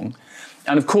something wrong.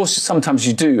 And of course, sometimes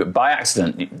you do, by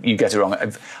accident, you get it wrong.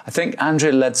 I think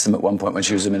Andrea Leadsom at one point when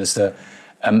she was a minister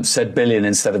said billion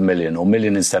instead of million or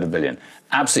million instead of billion.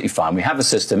 Absolutely fine. We have a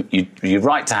system. You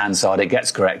write to Hansard, it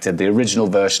gets corrected. The original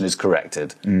version is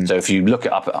corrected. So if you look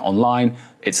it up online,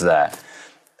 it's there.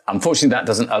 Unfortunately, that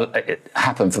doesn't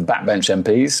happen for backbench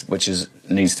MPs, which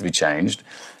needs to be changed.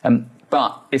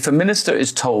 But if a minister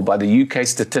is told by the UK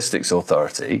Statistics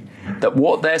Authority that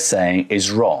what they're saying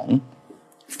is wrong,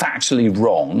 factually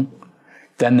wrong,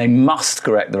 then they must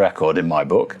correct the record in my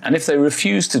book. And if they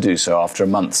refuse to do so after a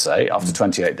month, say, after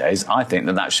 28 days, I think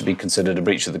that should be considered a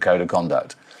breach of the Code of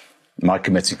Conduct. My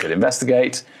committee could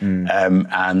investigate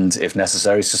and, if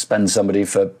necessary, suspend somebody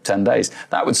for 10 days.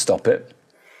 That would stop it.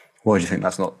 Why do you think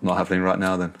that's not happening right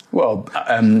now then? Well,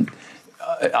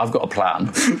 I've got a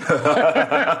plan.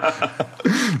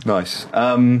 Nice.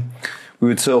 We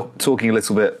were talking a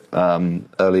little bit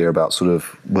earlier about sort of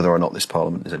whether or not this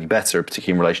Parliament is any better,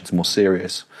 particularly in relation to more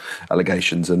serious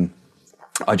allegations. And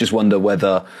I just wonder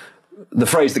whether the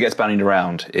phrase that gets bandied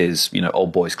around is,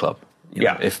 old boys club. You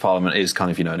know, if Parliament is kind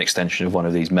of, an extension of one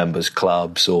of these members'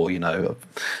 clubs or,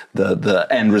 the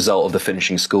end result of the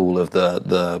finishing school of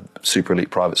the super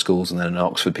elite private schools and then an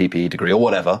Oxford PPE degree or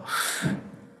whatever.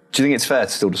 Do you think it's fair to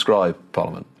still describe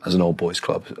Parliament as an old boys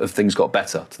club? Have things got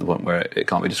better to the point where it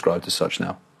can't be described as such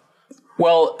now?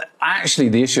 Well, actually,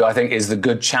 the issue, I think, is the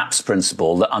good chaps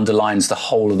principle that underlines the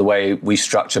whole of the way we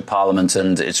structure Parliament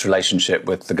and its relationship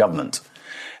with the government.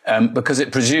 Because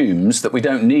it presumes that we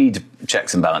don't need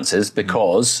checks and balances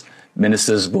because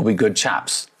ministers will be good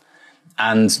chaps.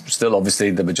 And still, obviously,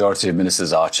 the majority of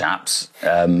ministers are chaps,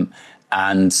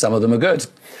 and some of them are good,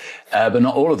 but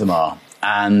not all of them are.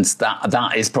 And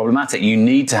that is problematic. You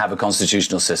need to have a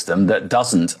constitutional system that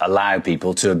doesn't allow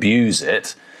people to abuse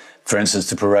it. For instance,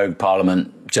 to prorogue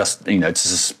Parliament, just,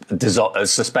 to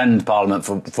suspend Parliament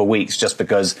for weeks just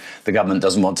because the government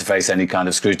doesn't want to face any kind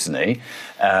of scrutiny,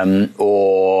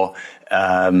 or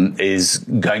is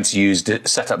going to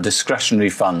set up discretionary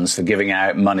funds for giving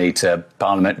out money to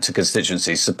Parliament, to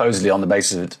constituencies, supposedly on the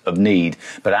basis of need,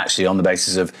 but actually on the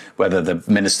basis of whether the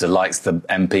minister likes the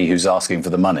MP who's asking for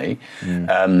the money,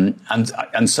 and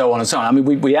so on and so on. I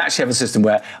mean, we actually have a system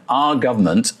where our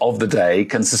government of the day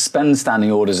can suspend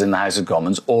standing orders in the House of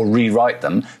Commons or rewrite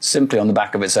them simply on the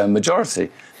back of its own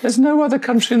majority. There's no other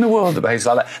country in the world that behaves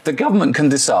like that. The government can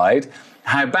decide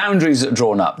how boundaries are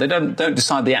drawn up. They don't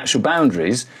decide the actual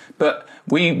boundaries, but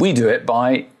we do it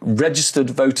by registered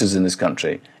voters in this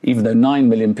country, even though 9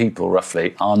 million people,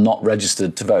 roughly, are not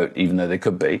registered to vote, even though they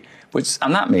could be.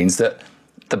 And that means that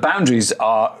the boundaries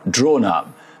are drawn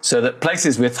up so that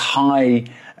places with high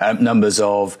numbers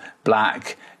of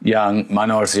black, young,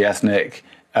 minority ethnic,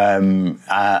 and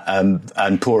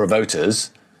poorer voters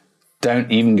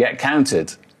don't even get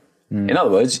counted. In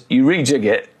other words, you rejig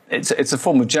it. It's a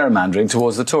form of gerrymandering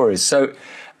towards the Tories. So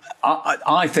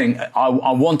I think I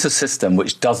want a system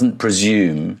which doesn't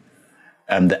presume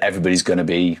that everybody's going to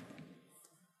be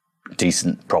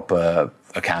decent, proper,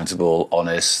 accountable,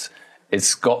 honest.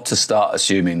 It's got to start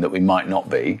assuming that we might not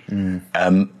be.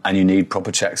 And you need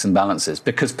proper checks and balances.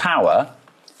 Because power,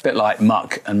 a bit like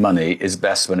muck and money, is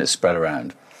best when it's spread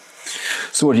around.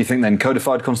 So what do you think then?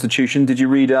 Codified constitution? Did you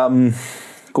read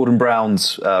Gordon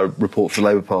Brown's report for the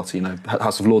Labour Party,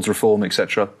 House of Lords reform,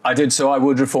 etc.? I did. So I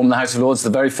would reform the House of Lords. The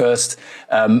very first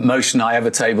motion I ever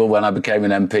tabled when I became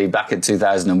an MP back in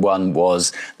 2001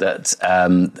 was that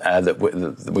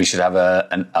we should have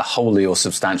a wholly or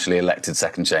substantially elected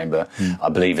second chamber. I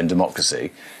believe in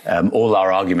democracy. All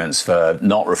our arguments for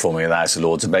not reforming the House of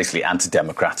Lords are basically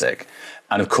anti-democratic.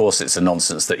 And of course, it's a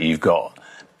nonsense that you've got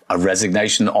a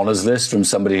resignation honours list from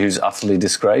somebody who's utterly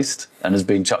disgraced and has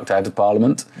been chucked out of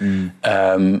Parliament.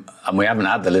 And we haven't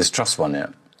had the Liz Truss one yet.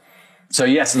 So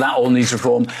yes, that all needs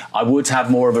reform. I would have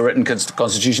more of a written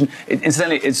constitution.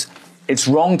 Incidentally, it's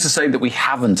wrong to say that we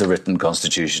haven't a written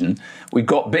constitution. We've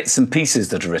got bits and pieces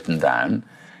that are written down.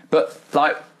 But,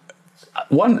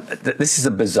 this is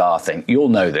a bizarre thing. You'll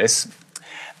know this,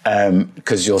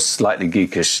 because you're slightly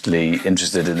geekishly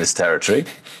interested in this territory,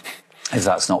 if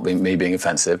that's not me being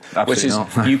offensive. Absolutely which is,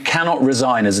 not. you cannot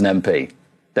resign as an MP.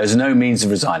 There's no means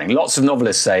of resigning. Lots of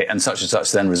novelists say, and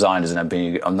such then resign as an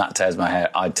MP, and that tears my hair,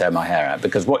 I'd tear my hair out.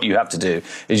 Because what you have to do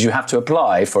is you have to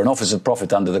apply for an office of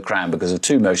profit under the Crown because of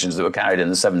 2 motions that were carried in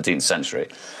the 17th century.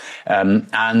 And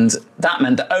that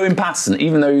meant that Owen Paterson,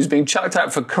 even though he was being chucked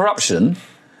out for corruption,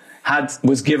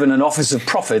 was given an office of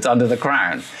profit under the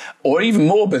Crown. Or even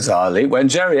more bizarrely, when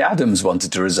Jerry Adams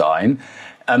wanted to resign,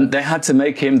 they had to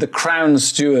make him the Crown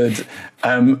Steward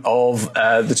of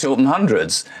the Chiltern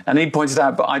Hundreds. And he pointed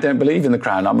out, but I don't believe in the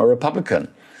Crown, I'm a Republican.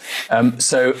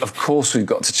 So, of course, we've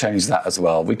got to change that as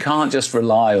well. We can't just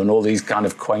rely on all these kind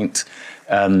of quaint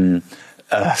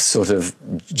sort of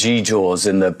G-jaws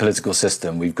in the political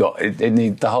system. We've got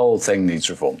the whole thing needs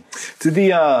reform. To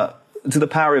the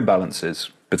power imbalances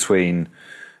between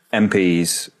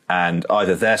MPs and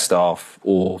either their staff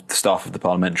or the staff of the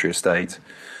parliamentary estate,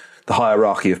 the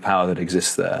hierarchy of power that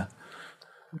exists there,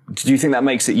 do you think that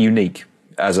makes it unique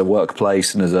as a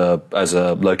workplace and as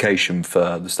a location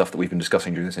for the stuff that we've been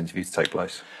discussing during this interview to take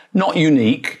place? Not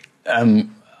unique.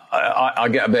 I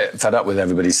get a bit fed up with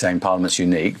everybody saying Parliament's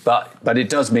unique, but it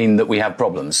does mean that we have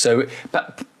problems. So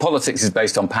politics is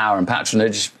based on power and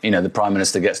patronage. You know, the Prime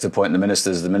Minister gets to appoint the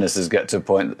ministers get to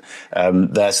appoint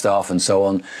their staff and so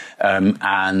on.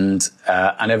 And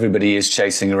everybody is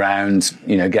chasing around,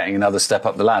 getting another step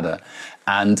up the ladder.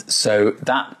 And so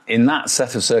in that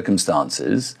set of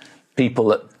circumstances, people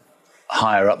that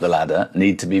higher up the ladder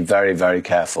need to be very, very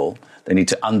careful. They need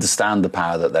to understand the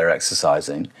power that they're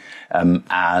exercising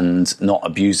and not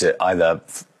abuse it either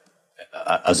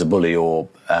as a bully or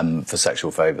for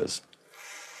sexual favours.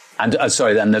 And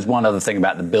then there's one other thing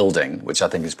about the building, which I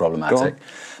think is problematic.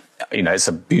 It's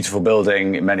a beautiful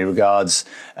building in many regards.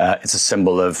 It's a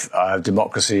symbol of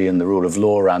democracy and the rule of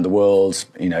law around the world.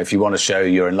 If you want to show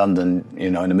you're in London,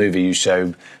 in a movie, you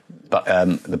show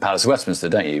the Palace of Westminster,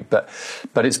 don't you? But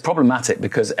it's problematic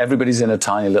because everybody's in a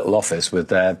tiny little office with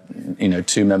their,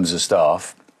 2 members of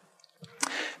staff.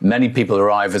 Many people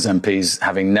arrive as MPs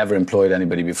having never employed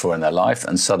anybody before in their life,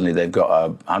 and suddenly they've got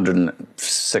a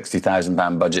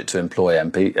 £160,000 budget to employ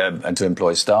and to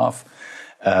employ staff.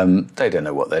 They don't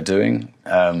know what they're doing.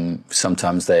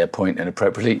 Sometimes they appoint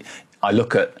inappropriately. I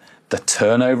look at the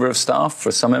turnover of staff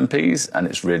for some MPs, and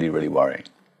it's really, really worrying.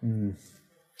 Mm.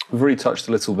 We've already touched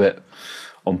a little bit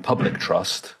on public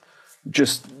trust.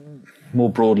 Just more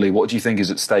broadly, what do you think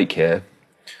is at stake here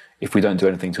if we don't do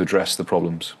anything to address the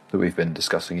problems that we've been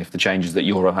discussing, if the changes that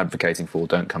you're advocating for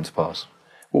don't come to pass?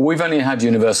 Well, we've only had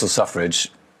universal suffrage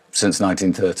since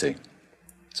 1930,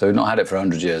 so we've not had it for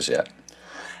 100 years yet.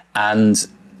 And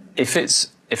if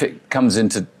it comes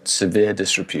into severe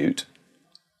disrepute,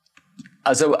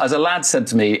 as a lad said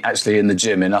to me, actually in the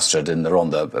gym in Ustrad in the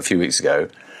Ronda a few weeks ago,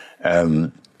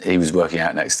 he was working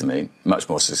out next to me, much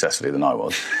more successfully than I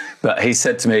was. But he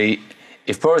said to me,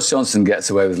 if Boris Johnson gets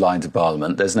away with lying to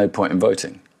Parliament, there's no point in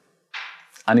voting.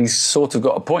 And he's sort of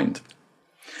got a point.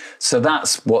 So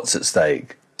that's what's at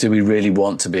stake. Do we really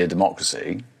want to be a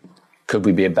democracy? Could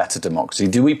we be a better democracy?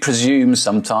 Do we presume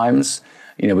sometimes,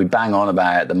 we bang on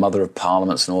about the mother of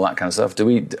parliaments and all that kind of stuff.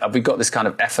 Have we got this kind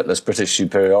of effortless British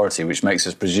superiority which makes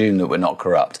us presume that we're not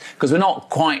corrupt? Because we're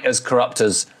not quite as corrupt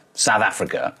as South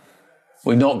Africa.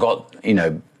 We've not got,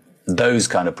 those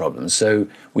kind of problems. So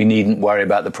we needn't worry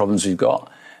about the problems we've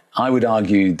got. I would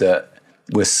argue that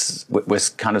we're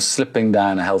kind of slipping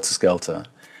down a helter-skelter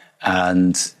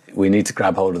and we need to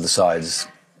grab hold of the sides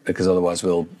because otherwise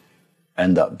we'll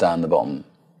end up down the bottom.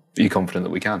 Are you confident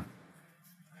that we can?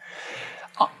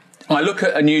 I look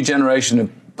at a new generation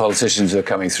of politicians who are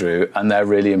coming through and they're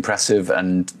really impressive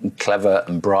and clever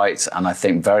and bright and I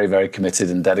think very, very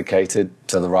committed and dedicated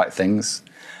to the right things.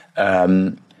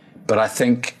 But I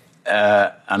think,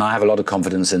 and I have a lot of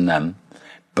confidence in them,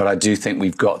 but I do think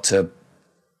we've got to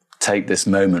take this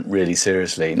moment really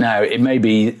seriously. Now, it may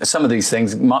be, some of these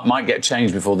things might get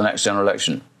changed before the next general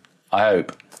election. I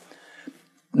hope.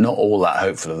 Not all that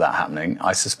hopeful of that happening.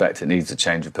 I suspect it needs a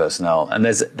change of personnel. And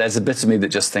there's a bit of me that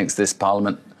just thinks this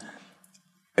Parliament,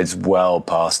 it's well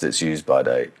past its use-by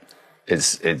date.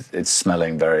 It's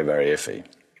smelling very, very iffy.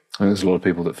 I think there's a lot of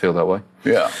people that feel that way.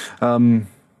 Yeah.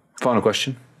 Final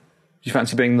question. Do you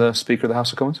fancy being the Speaker of the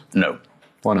House of Commons? No.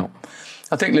 Why not?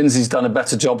 I think Lindsay's done a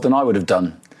better job than I would have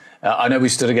done. I know we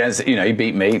stood against, he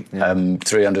beat me,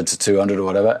 300 to 200 or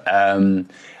whatever.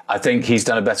 I think he's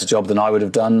done a better job than I would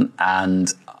have done.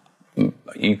 And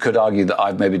you could argue that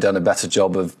I've maybe done a better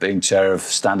job of being chair of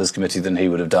Standards Committee than he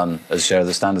would have done as chair of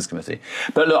the Standards Committee.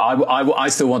 But look, I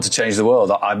still want to change the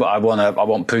world. I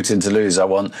want Putin to lose. I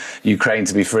want Ukraine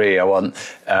to be free. I want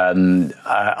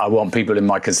people in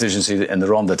my constituency in the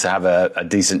Rhondda to have a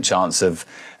decent chance of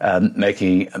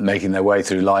making their way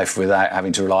through life without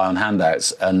having to rely on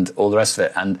handouts and all the rest of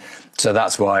it. And so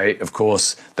that's why, of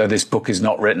course, though this book is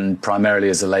not written primarily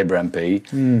as a Labour MP,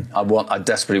 I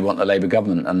desperately want a Labour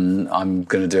government, and I'm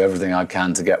going to do everything I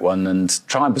can to get one and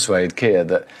try and persuade Keir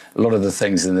that a lot of the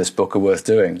things in this book are worth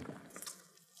doing.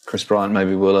 Chris Bryant,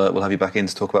 maybe we'll have you back in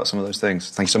to talk about some of those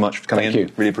things. Thank you so much for coming in. Thank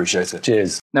you. Really appreciate it.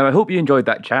 Cheers. Now, I hope you enjoyed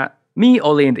that chat. Me,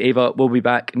 Ollie and Ava will be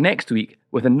back next week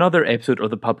with another episode of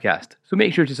the podcast, so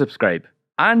make sure to subscribe.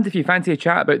 And if you fancy a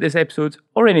chat about this episode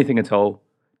or anything at all,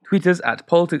 tweet us at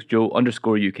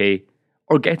politicsjoe_UK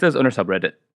or get us on our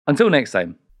subreddit. Until next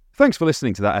time. Thanks for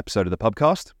listening to that episode of the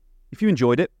podcast. If you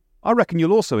enjoyed it, I reckon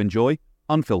you'll also enjoy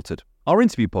Unfiltered, our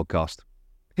interview podcast.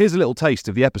 Here's a little taste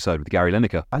of the episode with Gary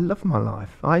Lineker. I love my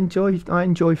life. I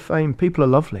enjoy fame. People are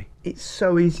lovely. It's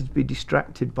so easy to be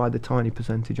distracted by the tiny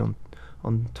percentage on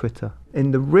Twitter.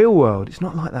 In the real world, it's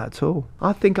not like that at all.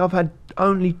 I think I've had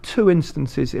only 2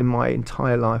 instances in my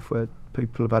entire life where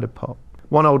people have had a pop.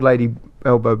 One old lady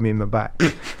elbowed me in my back.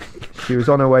 She was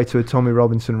on her way to a Tommy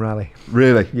Robinson rally.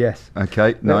 Really? Yes.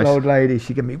 Okay, That nice. old lady,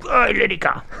 she gave me, "Hey,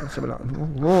 Lineker!" Something like,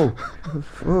 whoa,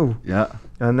 whoa. Yeah.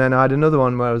 And then I had another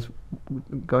one where I was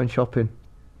going shopping,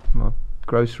 my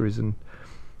groceries, and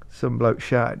some bloke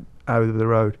shouted out of the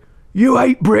road, "You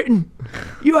hate Britain!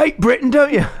 You hate Britain,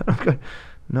 don't you?" I'm going,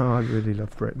 no, I really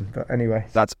love Britain. But anyway.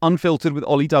 That's Unfiltered with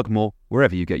Ollie Dugmore,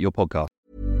 wherever you get your podcast.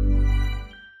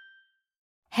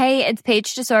 Hey, it's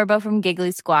Paige DeSorbo from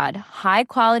Giggly Squad. High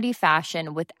quality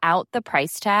fashion without the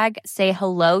price tag. Say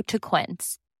hello to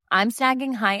Quince. I'm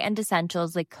snagging high-end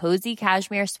essentials like cozy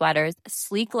cashmere sweaters,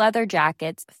 sleek leather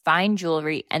jackets, fine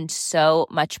jewelry, and so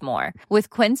much more. With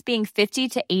Quince being 50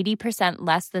 to 80%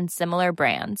 less than similar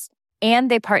brands.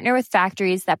 And they partner with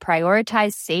factories that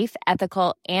prioritize safe,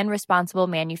 ethical, and responsible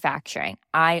manufacturing.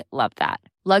 I love that.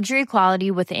 Luxury quality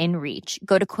within reach.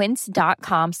 Go to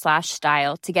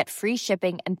quince.com/style to get free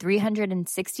shipping and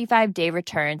 365-day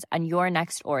returns on your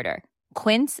next order.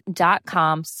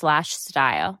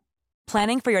 Quince.com/style.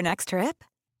 Planning for your next trip?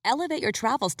 Elevate your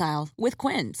travel style with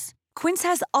Quince. Quince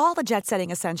has all the jet-setting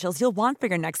essentials you'll want for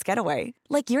your next getaway,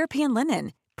 like European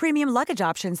linen, premium luggage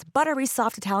options, buttery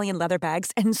soft Italian leather bags,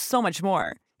 and so much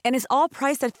more. And is all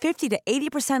priced at 50 to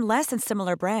 80% less than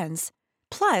similar brands.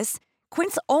 Plus,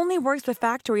 Quince only works with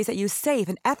factories that use safe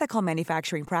and ethical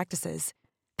manufacturing practices.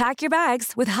 Pack your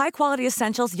bags with high-quality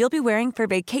essentials you'll be wearing for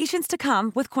vacations to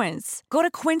come with Quince. Go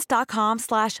to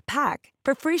quince.com/pack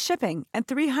for free shipping and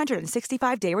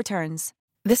 365-day returns.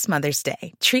 This Mother's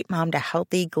Day, treat mom to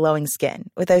healthy, glowing skin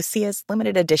with Osea's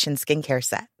limited edition skincare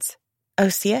sets.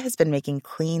 Osea has been making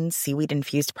clean,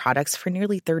 seaweed-infused products for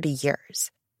nearly 30 years.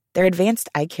 Their advanced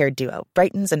eye care duo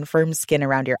brightens and firms skin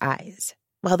around your eyes,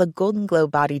 while the Golden Glow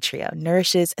Body Trio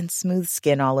nourishes and smooths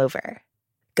skin all over.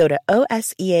 Go to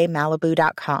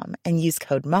OSEAMalibu.com and use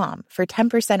code MOM for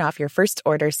 10% off your first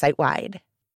order site-wide.